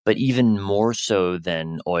But even more so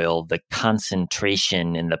than oil, the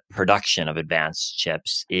concentration in the production of advanced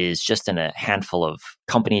chips is just in a handful of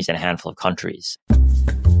companies and a handful of countries.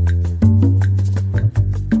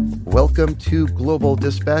 Welcome to Global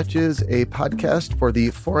Dispatches, a podcast for the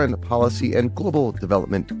foreign policy and global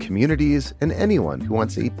development communities and anyone who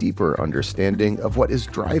wants a deeper understanding of what is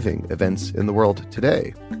driving events in the world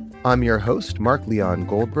today. I'm your host, Mark Leon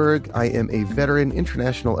Goldberg. I am a veteran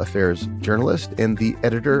international affairs journalist and the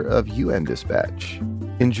editor of UN Dispatch.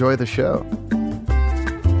 Enjoy the show.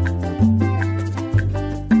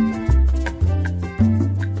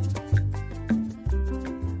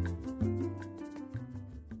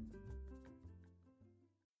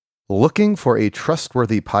 Looking for a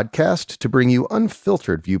trustworthy podcast to bring you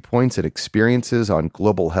unfiltered viewpoints and experiences on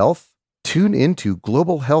global health? Tune into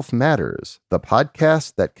Global Health Matters, the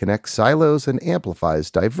podcast that connects silos and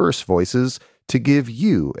amplifies diverse voices to give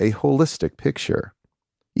you a holistic picture.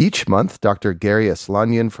 Each month, Dr. Gary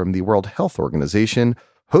Aslanyan from the World Health Organization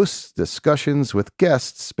hosts discussions with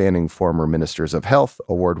guests spanning former ministers of health,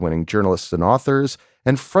 award-winning journalists and authors,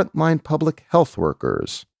 and frontline public health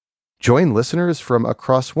workers. Join listeners from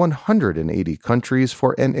across 180 countries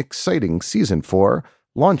for an exciting Season 4,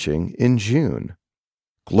 launching in June.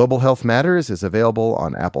 Global Health Matters is available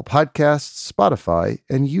on Apple Podcasts, Spotify,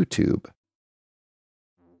 and YouTube.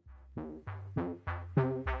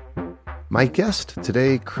 My guest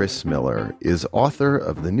today, Chris Miller, is author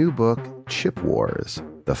of the new book, Chip Wars: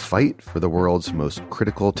 The Fight for the World's Most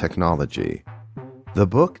Critical Technology. The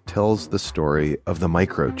book tells the story of the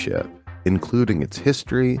microchip, including its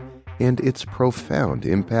history and its profound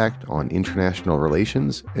impact on international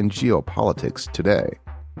relations and geopolitics today.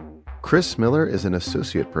 Chris Miller is an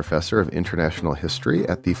associate professor of international history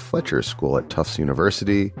at the Fletcher School at Tufts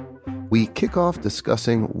University. We kick off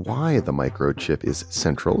discussing why the microchip is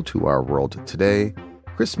central to our world today.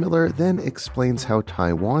 Chris Miller then explains how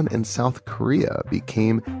Taiwan and South Korea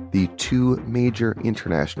became the two major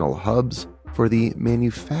international hubs for the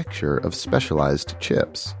manufacture of specialized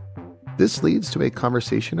chips. This leads to a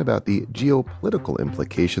conversation about the geopolitical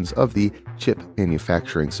implications of the chip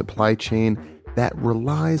manufacturing supply chain that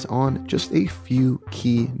relies on just a few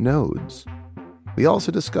key nodes. We also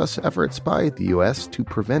discuss efforts by the U.S. to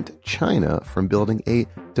prevent China from building a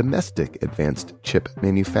domestic advanced chip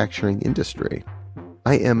manufacturing industry.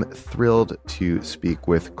 I am thrilled to speak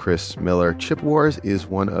with Chris Miller. Chip Wars is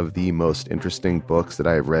one of the most interesting books that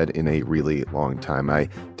I've read in a really long time. I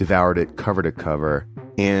devoured it cover to cover,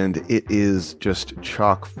 and it is just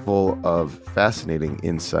chock full of fascinating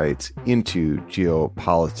insights into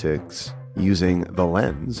geopolitics using the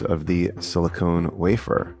lens of the silicone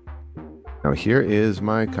wafer. Now here is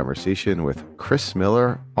my conversation with Chris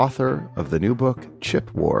Miller, author of the new book,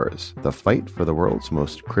 Chip Wars: The Fight for the World's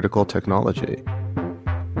Most Critical Technology.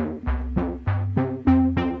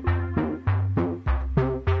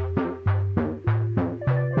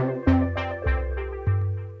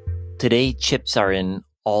 Today, chips are in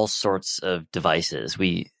all sorts of devices.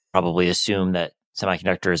 We probably assume that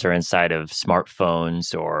semiconductors are inside of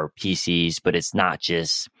smartphones or PCs, but it's not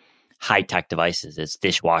just high-tech devices. It's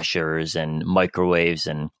dishwashers and microwaves,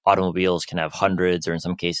 and automobiles can have hundreds or in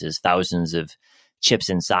some cases thousands of chips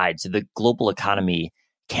inside. So the global economy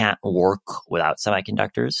can't work without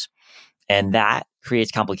semiconductors. And that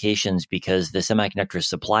creates complications because the semiconductor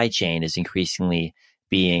supply chain is increasingly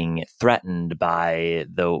being threatened by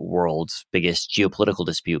the world's biggest geopolitical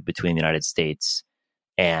dispute between the United States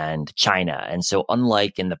and China. And so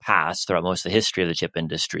unlike in the past, throughout most of the history of the chip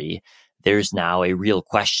industry, there's now a real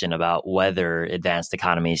question about whether advanced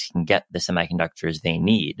economies can get the semiconductors they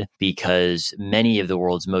need, because many of the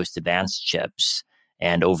world's most advanced chips,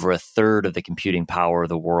 and over a third of the computing power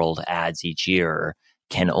the world adds each year,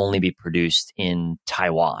 can only be produced in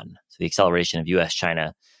Taiwan. So the acceleration of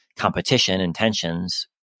US-China competition and tensions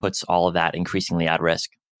puts all of that increasingly at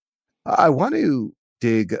risk. I want to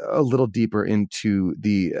dig a little deeper into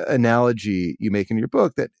the analogy you make in your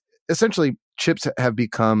book that essentially chips have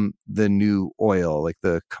become the new oil, like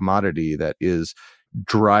the commodity that is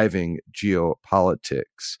driving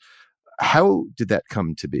geopolitics. How did that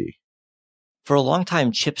come to be? For a long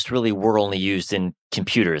time, chips really were only used in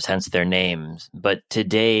computers, hence their names. But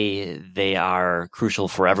today, they are crucial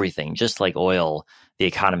for everything. Just like oil, the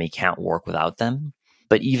economy can't work without them.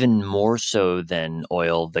 But even more so than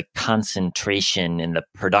oil, the concentration in the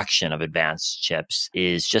production of advanced chips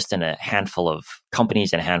is just in a handful of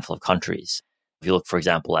companies and a handful of countries. If you look, for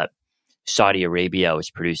example, at Saudi Arabia,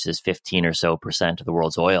 which produces 15% or so of the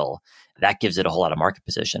world's oil, that gives it a whole lot of market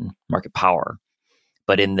position, market power.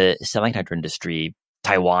 But in the semiconductor industry,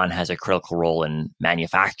 Taiwan has a critical role in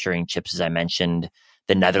manufacturing chips, as I mentioned.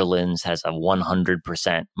 The Netherlands has a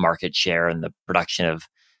 100% market share in the production of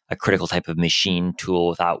a critical type of machine tool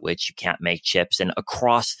without which you can't make chips. And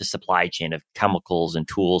across the supply chain of chemicals and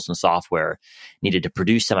tools and software needed to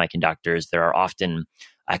produce semiconductors, there are often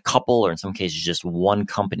a couple, or in some cases, just one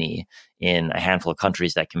company in a handful of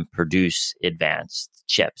countries that can produce advanced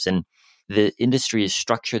chips. And the industry is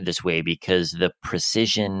structured this way because the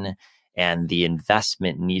precision and the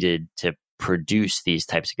investment needed to produce these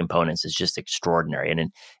types of components is just extraordinary. And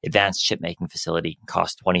an advanced chip making facility can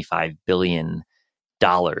cost $25 billion,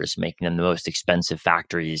 making them the most expensive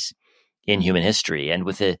factories in human history. And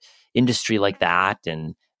with an industry like that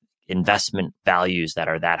and investment values that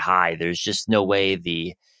are that high, there's just no way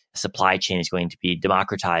the supply chain is going to be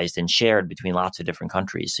democratized and shared between lots of different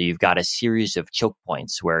countries. So you've got a series of choke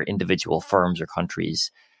points where individual firms or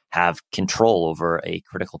countries have control over a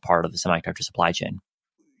critical part of the semiconductor supply chain.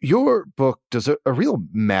 Your book does a real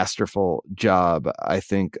masterful job, I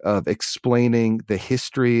think, of explaining the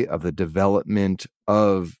history of the development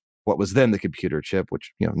of what was then the computer chip,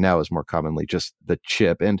 which now is more commonly just the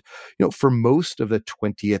chip. And for most of the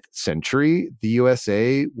 20th century, the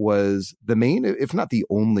USA was the main, if not the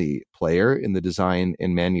only, player in the design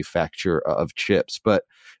and manufacture of chips. But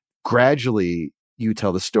gradually, you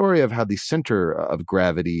tell the story of how the center of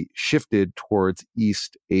gravity shifted towards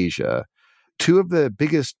East Asia. Two of the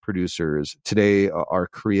biggest producers today are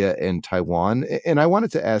Korea and Taiwan. And I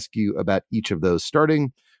wanted to ask you about each of those,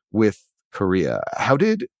 starting with Korea. How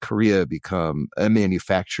did Korea become a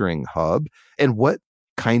manufacturing hub, and what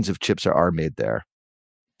kinds of chips are made there?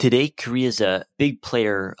 Today, Korea is a big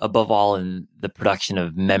player, above all, in the production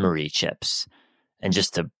of memory chips. And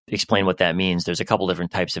just to explain what that means, there's a couple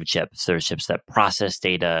different types of chips. There's chips that process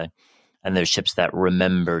data, and there's chips that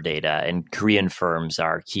remember data. And Korean firms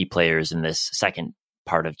are key players in this second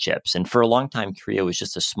part of chips. And for a long time, Korea was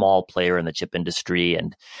just a small player in the chip industry.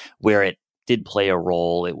 And where it did play a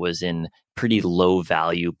role, it was in pretty low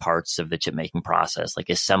value parts of the chip making process, like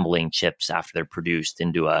assembling chips after they're produced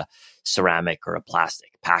into a ceramic or a plastic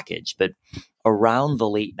package. But around the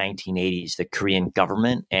late 1980s, the Korean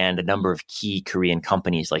government and a number of key Korean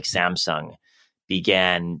companies like Samsung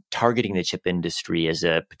began targeting the chip industry as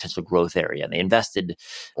a potential growth area. And they invested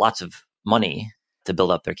lots of money to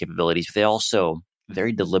build up their capabilities, but they also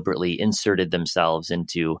very deliberately inserted themselves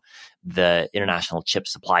into the international chip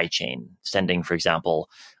supply chain, sending, for example,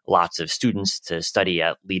 lots of students to study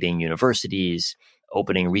at leading universities,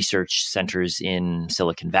 opening research centers in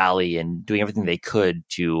Silicon Valley, and doing everything they could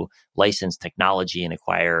to license technology and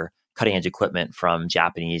acquire cutting-edge equipment from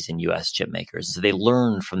Japanese and U.S. chip makers. So they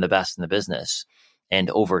learned from the best in the business. And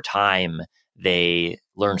over time, they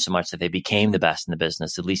learned so much that they became the best in the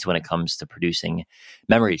business, at least when it comes to producing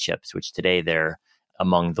memory chips, which today they're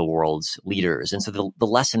among the world's leaders. And so the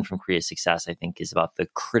lesson from Korea's success, I think, is about the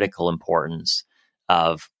critical importance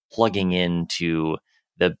of plugging into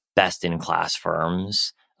the best-in-class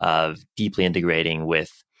firms, of deeply integrating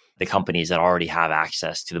with the companies that already have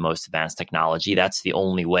access to the most advanced technology. That's the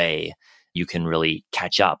only way you can really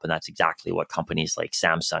catch up. And that's exactly what companies like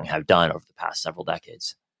Samsung have done over the past several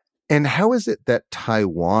decades. And how is it that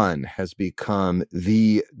Taiwan has become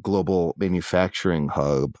the global manufacturing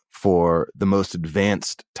hub for the most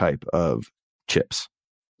advanced type of chips?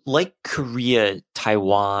 Like Korea,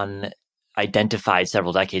 Taiwan identified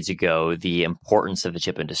several decades ago the importance of the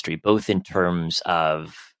chip industry, both in terms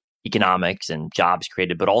of economics and jobs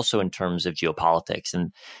created, but also in terms of geopolitics.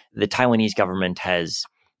 And the Taiwanese government has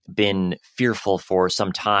been fearful for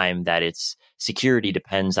some time that its security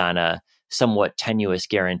depends on a somewhat tenuous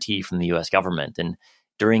guarantee from the U.S. government. And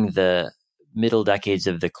during the middle decades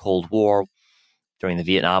of the Cold War, during the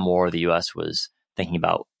Vietnam War, the U.S. was thinking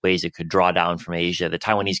about ways it could draw down from Asia. The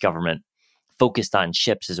Taiwanese government focused on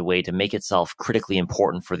chips as a way to make itself critically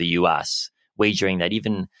important for the U.S., wagering that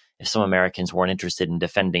even if some Americans weren't interested in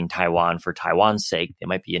defending Taiwan for Taiwan's sake, they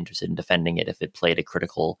might be interested in defending it if it played a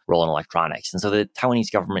critical role in electronics. And so the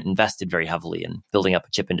Taiwanese government invested very heavily in building up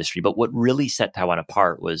a chip industry. But what really set Taiwan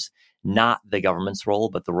apart was not the government's role,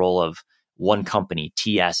 but the role of one company,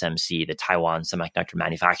 TSMC, the Taiwan Semiconductor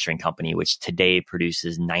Manufacturing Company, which today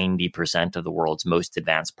produces 90% of the world's most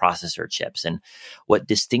advanced processor chips. And what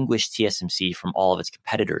distinguished TSMC from all of its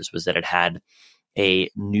competitors was that it had a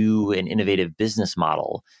new and innovative business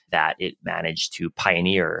model that it managed to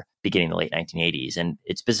pioneer beginning in the late 1980s. And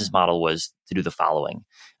its business model was to do the following.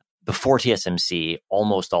 Before TSMC,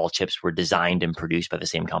 almost all chips were designed and produced by the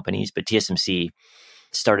same companies, but TSMC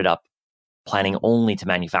started up planning only to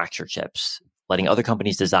manufacture chips, letting other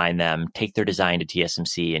companies design them, take their design to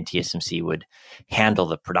TSMC, and TSMC would handle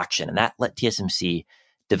the production. And that let TSMC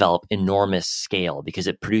develop enormous scale because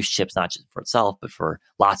it produced chips not just for itself, but for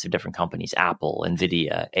lots of different companies, Apple,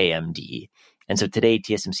 NVIDIA, AMD. And so today,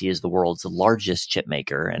 TSMC is the world's largest chip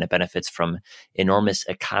maker, and it benefits from enormous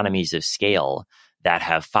economies of scale that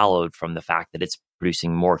have followed from the fact that it's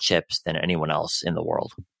producing more chips than anyone else in the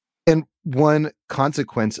world. And one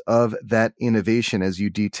consequence of that innovation, as you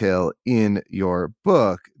detail in your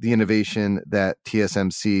book, the innovation that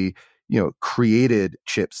TSMC created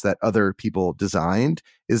chips that other people designed,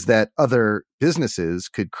 is that other businesses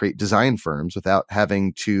could create design firms without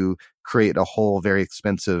having to create a whole very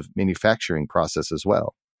expensive manufacturing process as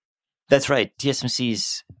well. That's right.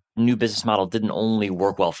 TSMC's new business model didn't only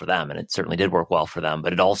work well for them, and it certainly did work well for them,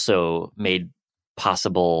 but it also made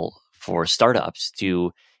possible for startups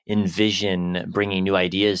to envision bringing new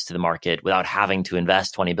ideas to the market without having to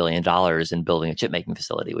invest $20 billion in building a chip making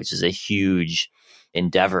facility, which is a huge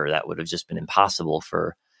endeavor that would have just been impossible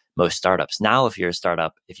for most startups. Now, if you're a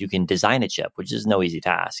startup, if you can design a chip, which is no easy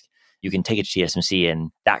task, you can take it to TSMC and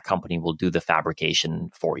that company will do the fabrication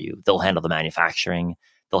for you. They'll handle the manufacturing,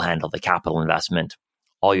 they'll handle the capital investment.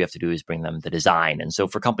 All you have to do is bring them the design. And so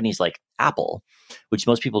for companies like Apple, which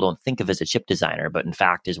most people don't think of as a chip designer, but in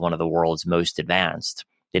fact is one of the world's most advanced,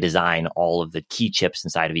 they design all of the key chips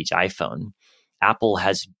inside of each iPhone. Apple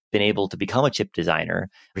has been able to become a chip designer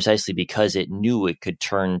precisely because it knew it could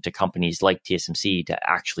turn to companies like TSMC to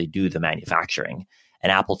actually do the manufacturing.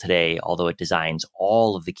 And Apple today, although it designs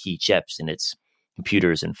all of the key chips in its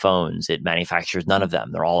computers and phones, it manufactures none of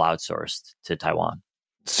them. They're all outsourced to Taiwan.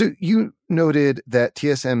 So you noted that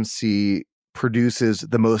TSMC produces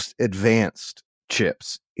the most advanced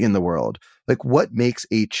chips in the world. Like, what makes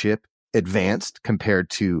a chip advanced compared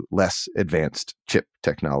to less advanced chip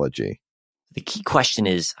technology? The key question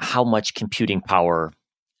is how much computing power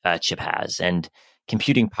a chip has. And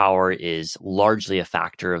computing power is largely a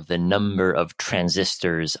factor of the number of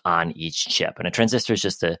transistors on each chip. And a transistor is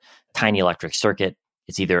just a tiny electric circuit.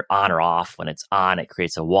 It's either on or off. When it's on, it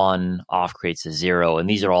creates a 1, off creates a 0. And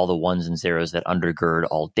these are all the ones and zeros that undergird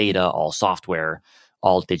all data, all software,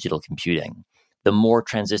 all digital computing. The more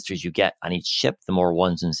transistors you get on each chip, the more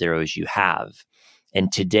ones and zeros you have.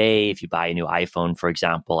 And today, if you buy a new iPhone, for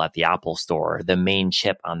example, at the Apple Store, the main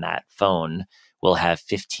chip on that phone will have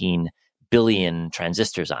 15 billion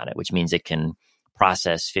transistors on it, which means it can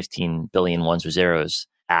process 15 billion ones or zeros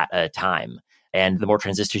at a time. And the more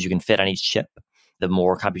transistors you can fit on each chip, the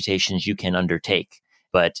more computations you can undertake.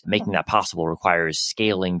 But making that possible requires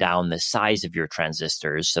scaling down the size of your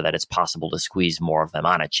transistors so that it's possible to squeeze more of them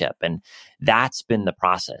on a chip. And that's been the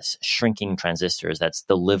process, shrinking transistors, that's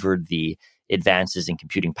delivered the advances in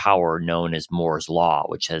computing power known as Moore's Law,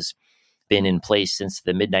 which has been in place since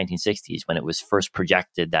the mid-1960s when it was first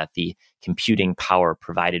projected that the computing power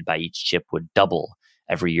provided by each chip would double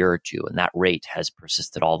every year or two. And that rate has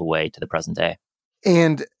persisted all the way to the present day.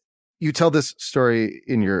 And you tell this story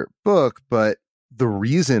in your book, but the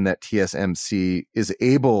reason that TSMC is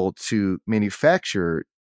able to manufacture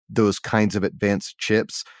those kinds of advanced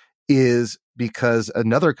chips is because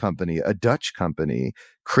another company, a Dutch company,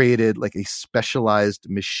 created like a specialized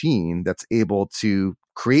machine that's able to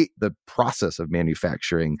create the process of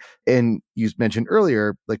manufacturing. And you mentioned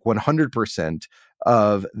earlier, like 100%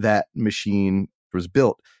 of that machine was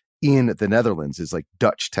built in the Netherlands, is like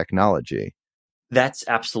Dutch technology. That's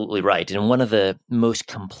absolutely right. And one of the most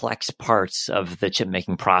complex parts of the chip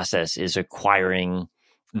making process is acquiring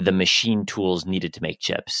the machine tools needed to make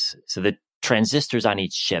chips. So the transistors on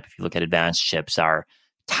each chip, if you look at advanced chips, are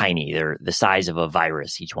tiny. They're the size of a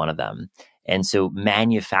virus, each one of them. And so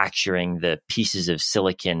manufacturing the pieces of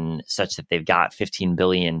silicon such that they've got 15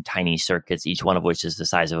 billion tiny circuits, each one of which is the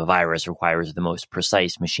size of a virus, requires the most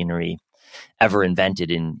precise machinery ever invented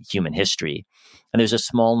in human history. And there's a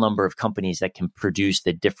small number of companies that can produce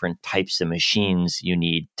the different types of machines you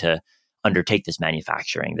need to undertake this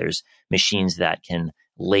manufacturing. There's machines that can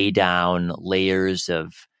lay down layers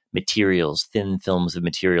of materials, thin films of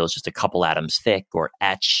materials, just a couple atoms thick, or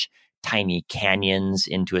etch tiny canyons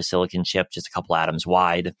into a silicon chip, just a couple atoms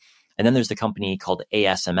wide. And then there's the company called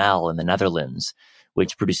ASML in the Netherlands,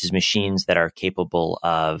 which produces machines that are capable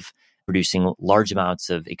of producing large amounts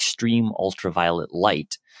of extreme ultraviolet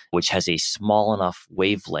light, which has a small enough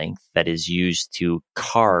wavelength that is used to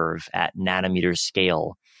carve at nanometer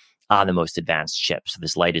scale on the most advanced chips. So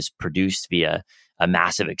this light is produced via a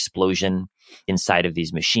massive explosion inside of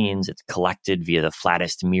these machines. It's collected via the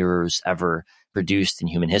flattest mirrors ever produced in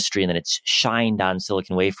human history, and then it's shined on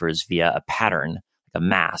silicon wafers via a pattern, like a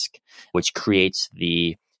mask, which creates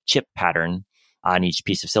the chip pattern on each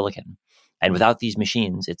piece of silicon. And without these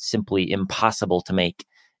machines, it's simply impossible to make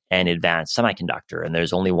an advanced semiconductor. And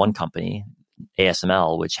there's only one company,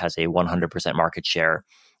 ASML, which has a 100% market share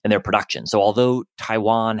in their production. So although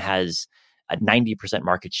Taiwan has a 90%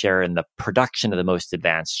 market share in the production of the most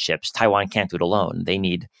advanced chips, Taiwan can't do it alone. They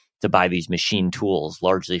need to buy these machine tools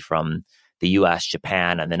largely from the US,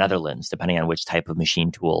 Japan, and the Netherlands, depending on which type of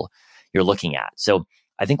machine tool you're looking at. So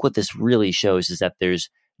I think what this really shows is that there's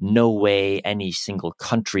no way any single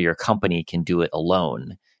country or company can do it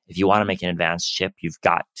alone. If you want to make an advanced chip, you've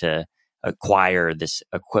got to acquire this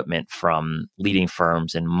equipment from leading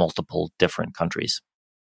firms in multiple different countries.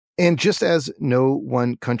 And just as no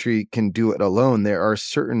one country can do it alone, there are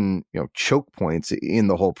certain, choke points in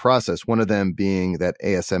the whole process. One of them being that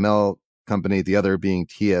ASML company, the other being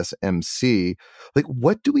TSMC. Like,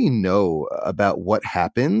 what do we know about what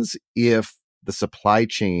happens if the supply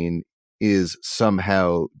chain is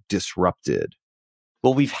somehow disrupted?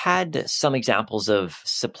 Well, we've had some examples of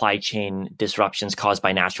supply chain disruptions caused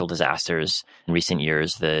by natural disasters in recent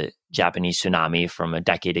years. The Japanese tsunami from a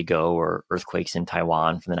decade ago, or earthquakes in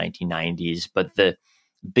Taiwan from the 1990s. But the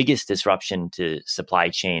biggest disruption to supply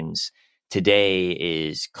chains today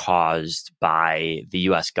is caused by the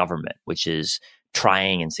US government, which is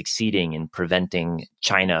trying and succeeding in preventing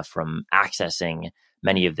China from accessing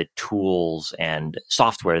many of the tools and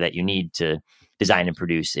software that you need to design and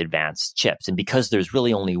produce advanced chips. And because there's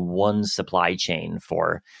really only one supply chain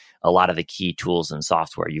for a lot of the key tools and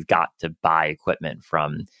software, you've got to buy equipment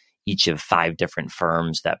from each of 5 different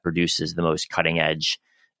firms that produces the most cutting edge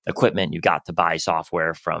equipment. You've got to buy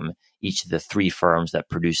software from each of the 3 firms that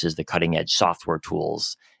produces the cutting edge software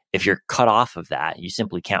tools. If you're cut off of that, you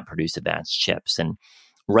simply can't produce advanced chips. And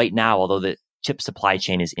right now, although the chip supply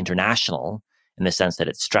chain is international, in the sense that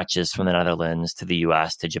it stretches from the Netherlands to the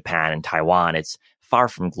US to Japan and Taiwan, it's far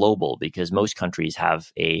from global because most countries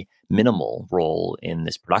have a minimal role in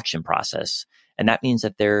this production process. And that means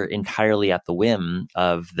that they're entirely at the whim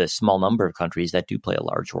of the small number of countries that do play a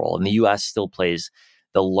large role. And the US still plays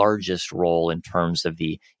the largest role in terms of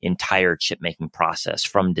the entire chip making process,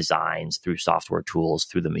 from designs through software tools,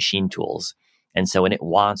 through the machine tools. And so when it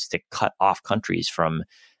wants to cut off countries from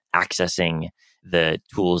accessing the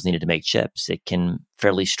tools needed to make chips, it can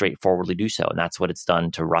fairly straightforwardly do so. And that's what it's done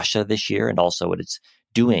to Russia this year, and also what it's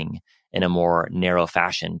doing in a more narrow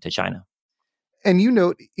fashion to China. And you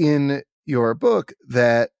note in your book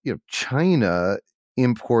that China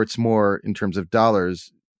imports more in terms of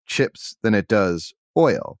dollars chips than it does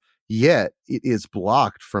oil. Yet it is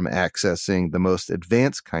blocked from accessing the most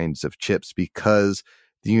advanced kinds of chips because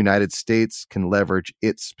the United States can leverage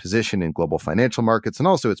its position in global financial markets and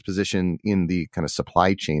also its position in the kind of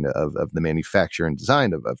supply chain of the manufacture and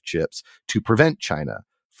design of chips to prevent China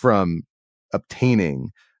from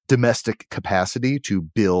obtaining domestic capacity to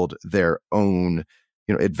build their own,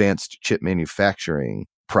 advanced chip manufacturing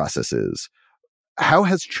processes. How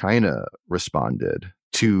has China responded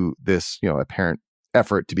to this, apparent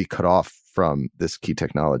effort to be cut off from this key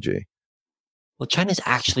technology? Well, China's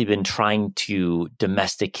actually been trying to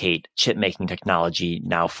domesticate chip-making technology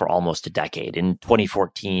now for almost a decade. In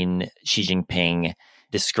 2014, Xi Jinping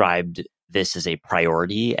described this as a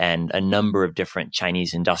priority, and a number of different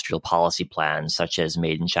Chinese industrial policy plans, such as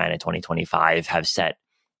Made in China 2025, have set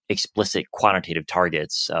explicit quantitative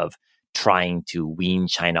targets of trying to wean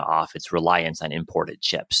China off its reliance on imported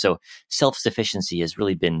chips. So self-sufficiency has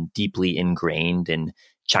really been deeply ingrained in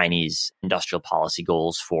Chinese industrial policy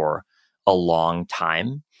goals for a long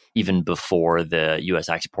time, even before the U.S.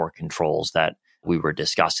 export controls that we were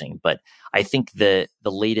discussing. But I think the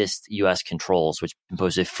latest U.S. controls, which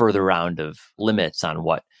impose a further round of limits on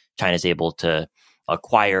what China is able to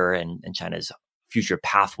acquire and China's future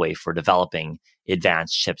pathway for developing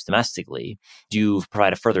advanced chips domestically, do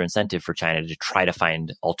provide a further incentive for China to try to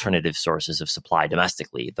find alternative sources of supply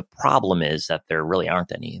domestically. The problem is that there really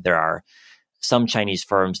aren't any. There are some Chinese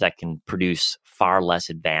firms that can produce far less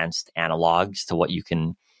advanced analogs to what you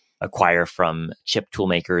can acquire from chip tool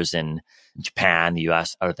makers in Japan, the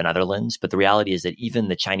US, or the Netherlands. But the reality is that even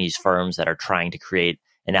the Chinese firms that are trying to create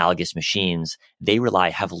analogous machines, they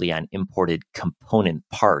rely heavily on imported component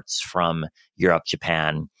parts from Europe,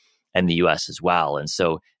 Japan, and the US as well. And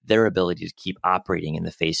so their ability to keep operating in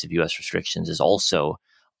the face of US restrictions is also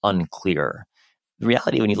unclear. The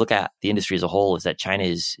reality, when you look at the industry as a whole, is that China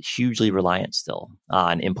is hugely reliant still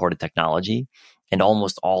on imported technology. And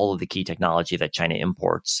almost all of the key technology that China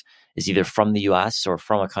imports is either from the US or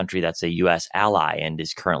from a country that's a US ally and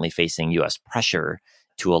is currently facing US pressure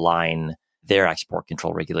to align their export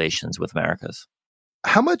control regulations with America's.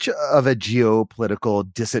 How much of a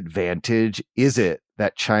geopolitical disadvantage is it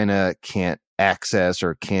that China can't access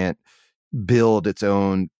or can't build its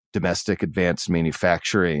own domestic advanced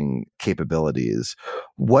manufacturing capabilities.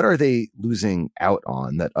 What are they losing out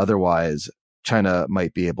on that otherwise China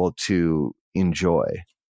might be able to enjoy?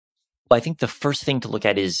 I think the first thing to look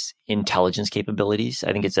at is intelligence capabilities.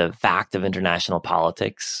 I think it's a fact of international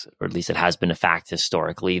politics, or at least it has been a fact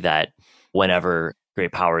historically, that whenever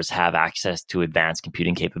great powers have access to advanced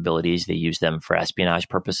computing capabilities, they use them for espionage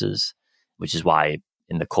purposes, which is why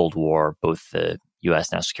in the Cold War, both the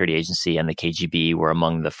U.S. National Security Agency and the KGB were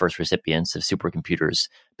among the first recipients of supercomputers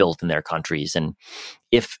built in their countries. And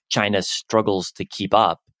if China struggles to keep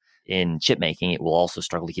up in chip making, it will also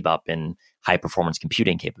struggle to keep up in high performance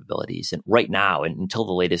computing capabilities. And right now, and until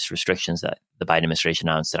the latest restrictions that the Biden administration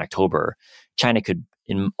announced in October, China could,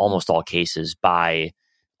 in almost all cases, buy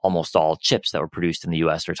almost all chips that were produced in the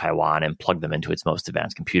US or Taiwan and plug them into its most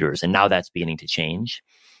advanced computers. And now that's beginning to change,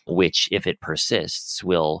 which, if it persists,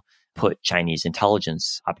 will put Chinese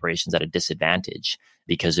intelligence operations at a disadvantage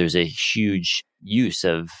because there's a huge use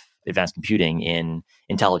of advanced computing in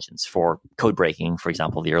intelligence for code breaking. For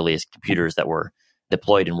example, the earliest computers that were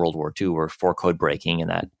deployed in World War II were for code breaking, and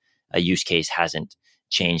that a use case hasn't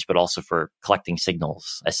changed, but also for collecting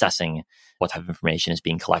signals, assessing what type of information is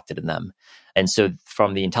being collected in them. And so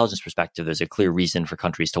from the intelligence perspective, there's a clear reason for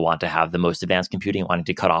countries to want to have the most advanced computing, wanting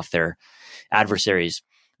to cut off their adversaries.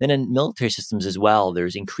 Then in military systems as well,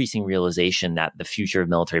 there's increasing realization that the future of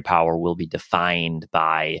military power will be defined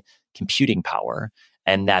by computing power,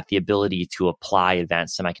 and that the ability to apply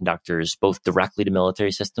advanced semiconductors both directly to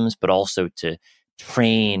military systems, but also to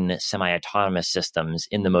train semi-autonomous systems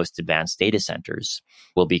in the most advanced data centers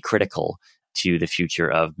will be critical to the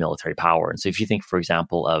future of military power. And so if you think, for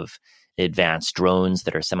example, of advanced drones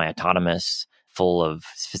that are semi-autonomous, full of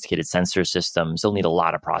sophisticated sensor systems, they'll need a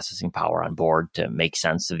lot of processing power on board to make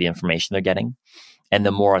sense of the information they're getting. And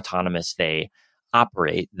the more autonomous they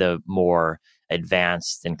operate, the more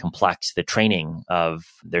advanced and complex the training of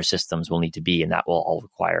their systems will need to be, and that will all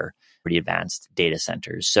require pretty advanced data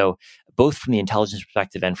centers. So both from the intelligence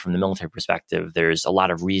perspective and from the military perspective, there's a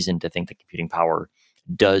lot of reason to think that computing power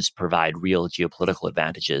does provide real geopolitical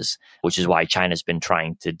advantages, which is why China's been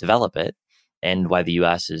trying to develop it and why the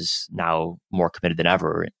US is now more committed than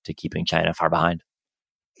ever to keeping China far behind.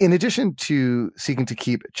 In addition to seeking to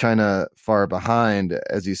keep China far behind,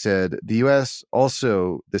 as you said, the U.S.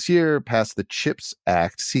 also this year passed the CHIPS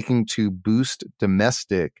Act, seeking to boost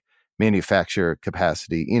domestic manufacture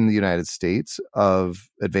capacity in the United States of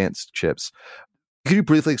advanced chips. Could you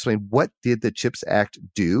briefly explain what did the CHIPS Act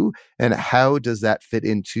do, and how does that fit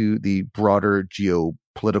into the broader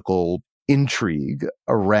geopolitical intrigue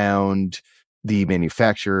around the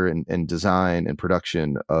manufacture and design and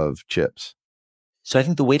production of chips? So I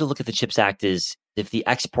think the way to look at the CHIPS Act is if the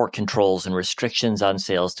export controls and restrictions on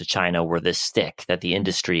sales to China were the stick that the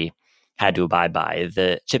industry had to abide by,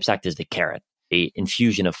 the CHIPS Act is the carrot, an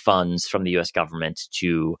infusion of funds from the US government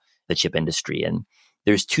to the chip industry. And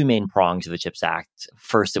there's two main prongs of the CHIPS Act.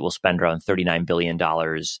 First, it will spend around $39 billion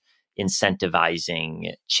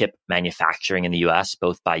incentivizing chip manufacturing in the US,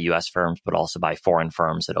 both by US firms, but also by foreign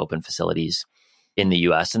firms that open facilities in the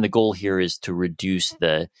US. And the goal here is to reduce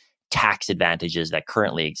the tax advantages that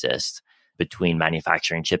currently exist between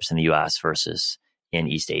manufacturing chips in the US versus in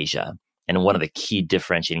East Asia. And one of the key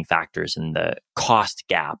differentiating factors in the cost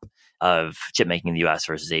gap of chip making in the US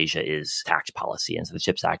versus Asia is tax policy. And so the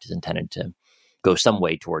CHIPS Act is intended to go some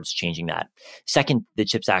way towards changing that. Second, the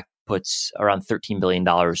CHIPS Act puts around $13 billion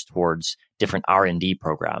towards different R&D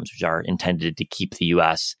programs, which are intended to keep the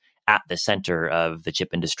US at the center of the chip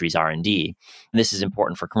industry's R&D. And this is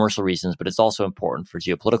important for commercial reasons, but it's also important for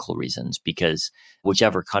geopolitical reasons, because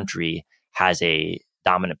whichever country has a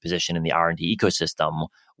dominant position in the R&D ecosystem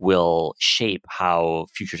will shape how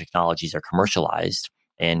future technologies are commercialized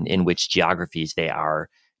and in which geographies they are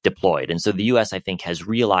deployed. And so the US, I think, has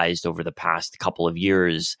realized over the past couple of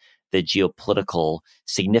years the geopolitical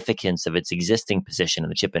significance of its existing position in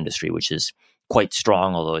the chip industry, which is quite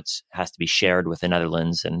strong, although it has to be shared with the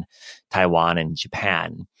Netherlands and Taiwan and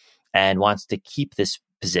Japan, and wants to keep this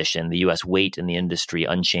position, the US weight in the industry,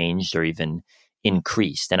 unchanged or even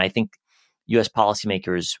increased. And I think US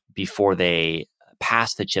policymakers, before they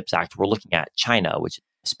passed the CHIPS Act, were looking at China, which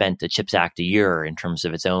spent the CHIPS Act a year in terms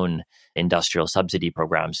of its own industrial subsidy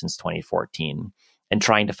program since 2014, and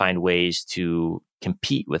trying to find ways to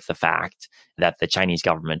compete with the fact that the Chinese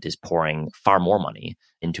government is pouring far more money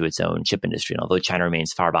into its own chip industry. And although China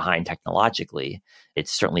remains far behind technologically,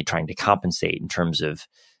 it's certainly trying to compensate in terms of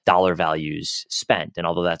dollar values spent. And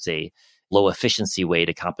although that's a low efficiency way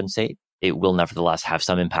to compensate, it will nevertheless have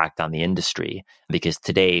some impact on the industry, because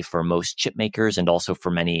today for most chip makers and also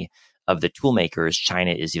for many of the tool makers,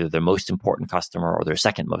 China is either their most important customer or their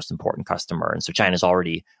second most important customer. And so China's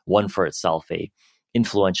already won for itself a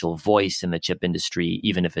influential voice in the chip industry,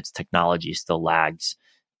 even if its technology still lags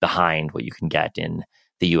behind what you can get in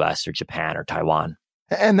the US or Japan or Taiwan.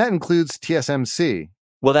 And that includes TSMC.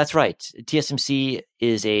 Well, that's right. TSMC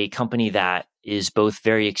is a company that is both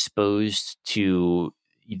very exposed to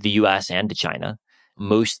the US and to China.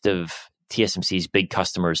 Most of TSMC's big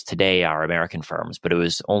customers today are American firms, but it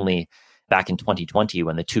was only back in 2020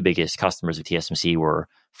 when the two biggest customers of TSMC were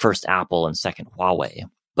first Apple and second Huawei.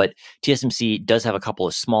 But TSMC does have a couple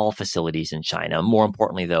of small facilities in China. More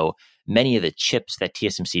importantly, though, many of the chips that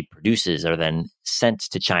TSMC produces are then sent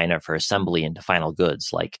to China for assembly into final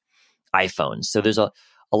goods like iPhones. So there's a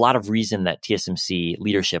lot of reason that TSMC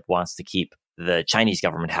leadership wants to keep the Chinese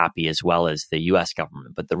government happy as well as the US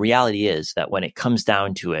government. But the reality is that when it comes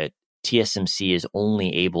down to it, TSMC is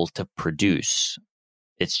only able to produce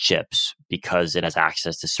its chips because it has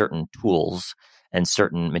access to certain tools and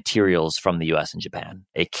certain materials from the US and Japan.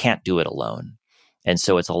 It can't do it alone. And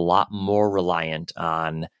so it's a lot more reliant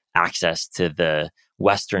on access to the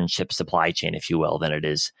Western chip supply chain, if you will, than it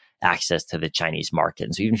is access to the Chinese market.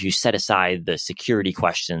 And so even if you set aside the security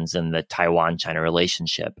questions and the Taiwan-China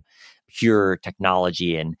relationship, pure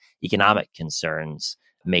technology and economic concerns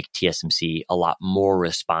make TSMC a lot more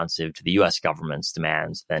responsive to the US government's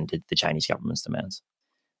demands than to the Chinese government's demands.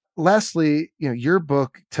 Lastly, your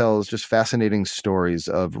book tells just fascinating stories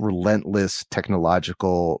of relentless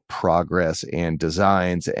technological progress and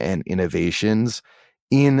designs and innovations.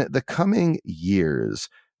 In the coming years,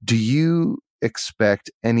 do you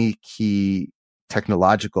expect any key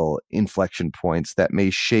technological inflection points that may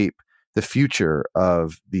shape the future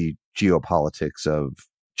of the geopolitics of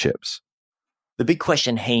chips? The big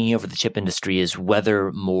question hanging over the chip industry is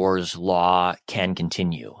whether Moore's law can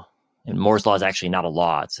continue. And Moore's law is actually not a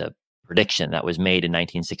law. It's a prediction that was made in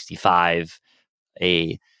 1965,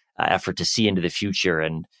 a effort to see into the future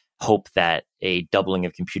and hope that a doubling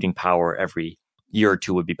of computing power every year or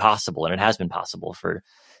two would be possible. And it has been possible for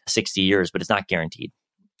 60 years, but it's not guaranteed.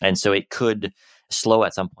 And so it could slow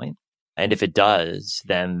at some point. And if it does,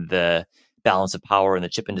 then the balance of power in the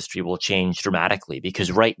chip industry will change dramatically,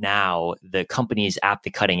 because right now the companies at the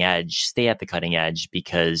cutting edge stay at the cutting edge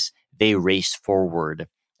because they race forward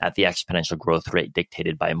at the exponential growth rate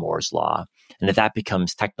dictated by Moore's law. And if that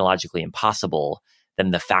becomes technologically impossible, then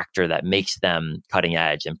the factor that makes them cutting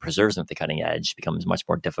edge and preserves them at the cutting edge becomes much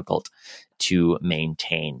more difficult to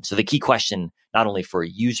maintain. So the key question, not only for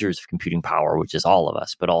users of computing power, which is all of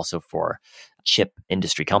us, but also for chip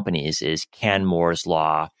industry companies, is can Moore's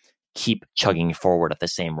law keep chugging forward at the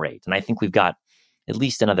same rate? And I think we've got at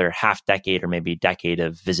least another half decade or maybe decade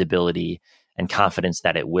of visibility and confidence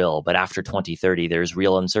that it will. But after 2030, there's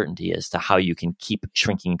real uncertainty as to how you can keep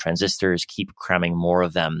shrinking transistors, keep cramming more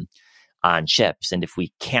of them on chips. And if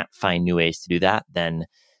we can't find new ways to do that, then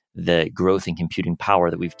the growth in computing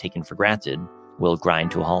power that we've taken for granted will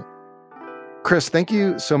grind to a halt. Chris, thank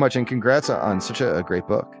you so much, and congrats on such a great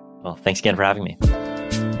book. Well, thanks again for having me.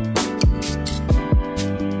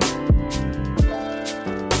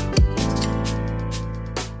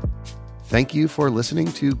 Thank you for listening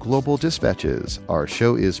to Global Dispatches. Our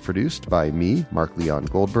show is produced by me, Mark Leon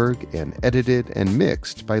Goldberg, and edited and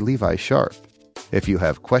mixed by Levi Sharp. If you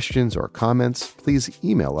have questions or comments, please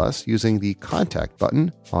email us using the contact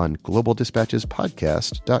button on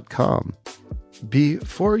globaldispatchespodcast.com.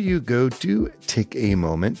 Before you go, do take a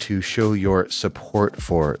moment to show your support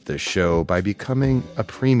for the show by becoming a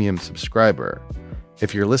premium subscriber.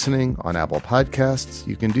 If you're listening on Apple Podcasts,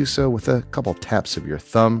 you can do so with a couple taps of your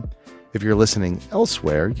thumb. If you're listening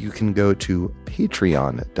elsewhere, you can go to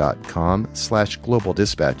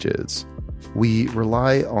patreon.com/globaldispatches. We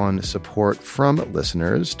rely on support from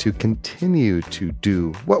listeners to continue to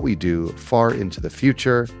do what we do far into the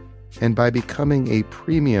future. And by becoming a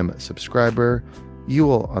premium subscriber, you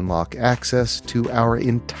will unlock access to our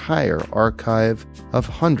entire archive of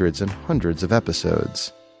hundreds and hundreds of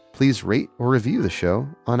episodes. Please rate or review the show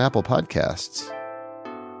on Apple Podcasts.